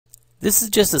This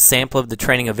is just a sample of the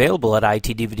training available at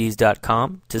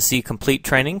itdvds.com. To see complete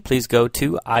training, please go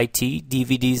to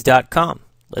itdvds.com.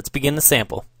 Let's begin the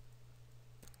sample.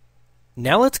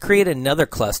 Now let's create another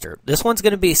cluster. This one's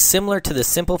going to be similar to the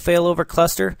simple failover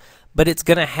cluster, but it's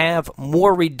going to have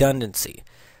more redundancy.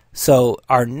 So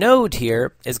our node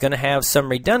here is going to have some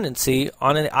redundancy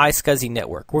on an iSCSI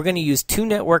network. We're going to use two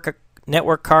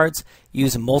network cards,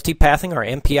 use multipathing or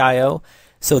MPIO,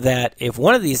 so that if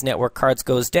one of these network cards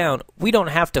goes down, we don't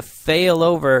have to fail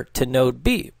over to node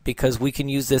B because we can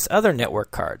use this other network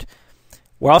card.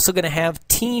 We're also going to have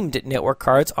teamed network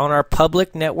cards on our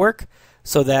public network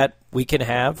so that we can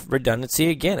have redundancy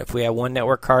again. If we have one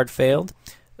network card failed,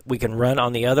 we can run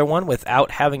on the other one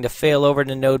without having to fail over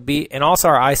to node B. And also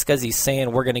our iSCSI is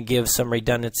saying we're going to give some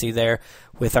redundancy there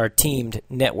with our teamed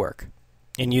network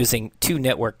and using two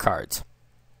network cards.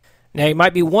 Now you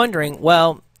might be wondering,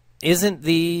 well, isn't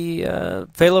the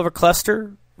failover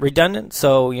cluster redundant?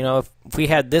 So, you know, if we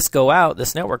had this go out,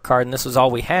 this network card, and this was all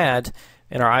we had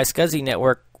in our iSCSI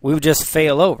network, we would just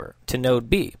fail over to node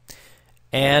B.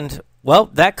 And, well,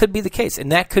 that could be the case,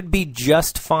 and that could be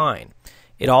just fine.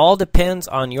 It all depends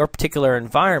on your particular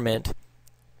environment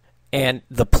and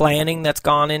the planning that's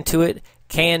gone into it.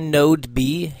 Can node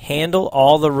B handle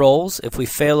all the roles if we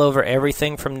fail over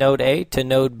everything from node A to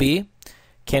node B?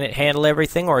 Can it handle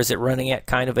everything, or is it running at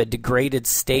kind of a degraded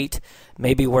state?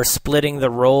 Maybe we're splitting the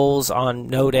roles on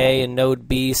node A and node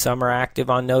B. Some are active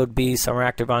on node B, some are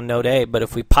active on node A. But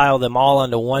if we pile them all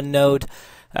onto one node,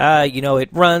 you know, it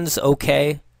runs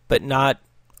okay, but not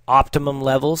optimum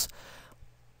levels.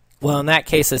 Well, in that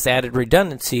case, this added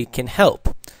redundancy can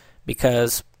help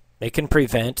because it can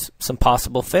prevent some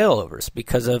possible failovers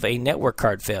because of a network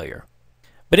card failure.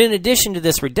 But in addition to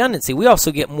this redundancy, we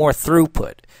also get more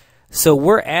throughput. So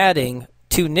we're adding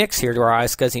two NICs here to our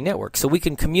iSCSI network, so we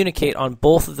can communicate on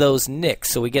both of those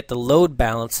NICs, so we get the load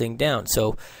balancing down.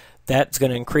 So that's going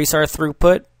to increase our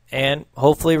throughput and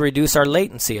hopefully reduce our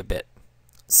latency a bit.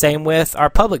 Same with our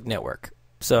public network.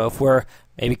 So if we're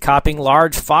maybe copying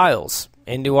large files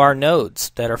into our nodes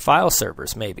that are file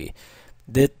servers maybe,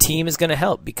 the team is going to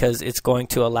help because it's going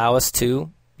to allow us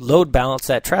to load balance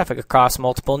that traffic across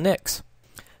multiple NICs.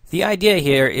 The idea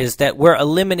here is that we're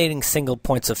eliminating single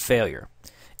points of failure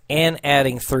and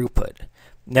adding throughput.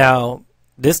 Now,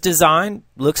 this design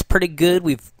looks pretty good.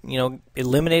 We've,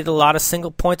 eliminated a lot of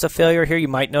single points of failure here. You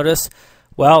might notice,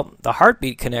 well, the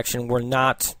heartbeat connection we're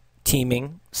not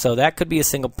teaming, so that could be a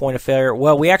single point of failure.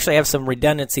 Well, we actually have some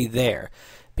redundancy there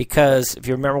because if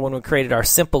you remember when we created our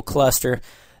simple cluster,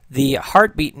 the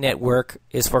heartbeat network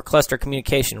is for cluster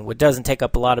communication, which doesn't take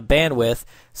up a lot of bandwidth,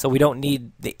 so we don't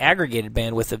need the aggregated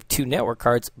bandwidth of two network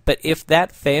cards. But if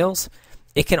that fails,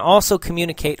 it can also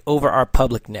communicate over our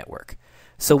public network.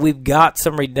 So we've got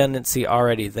some redundancy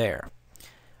already there.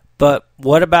 But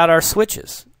what about our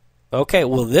switches? Okay,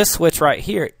 well, this switch right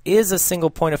here is a single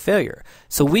point of failure.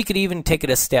 So we could even take it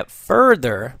a step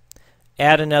further,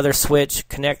 add another switch,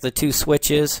 connect the two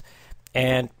switches,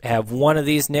 and have one of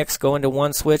these NICs go into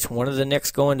one switch, one of the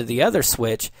NICs go into the other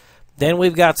switch. Then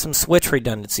we've got some switch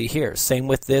redundancy here. Same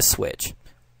with this switch.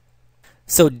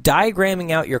 So diagramming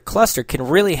out your cluster can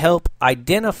really help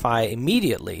identify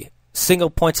immediately single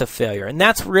points of failure. And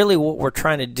that's really what we're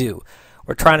trying to do.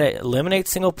 We're trying to eliminate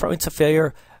single points of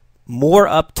failure, more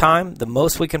uptime, the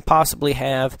most we can possibly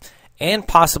have, and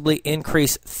possibly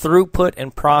increase throughput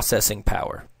and processing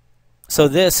power. So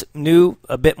this new,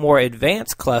 a bit more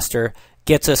advanced cluster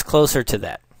gets us closer to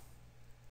that.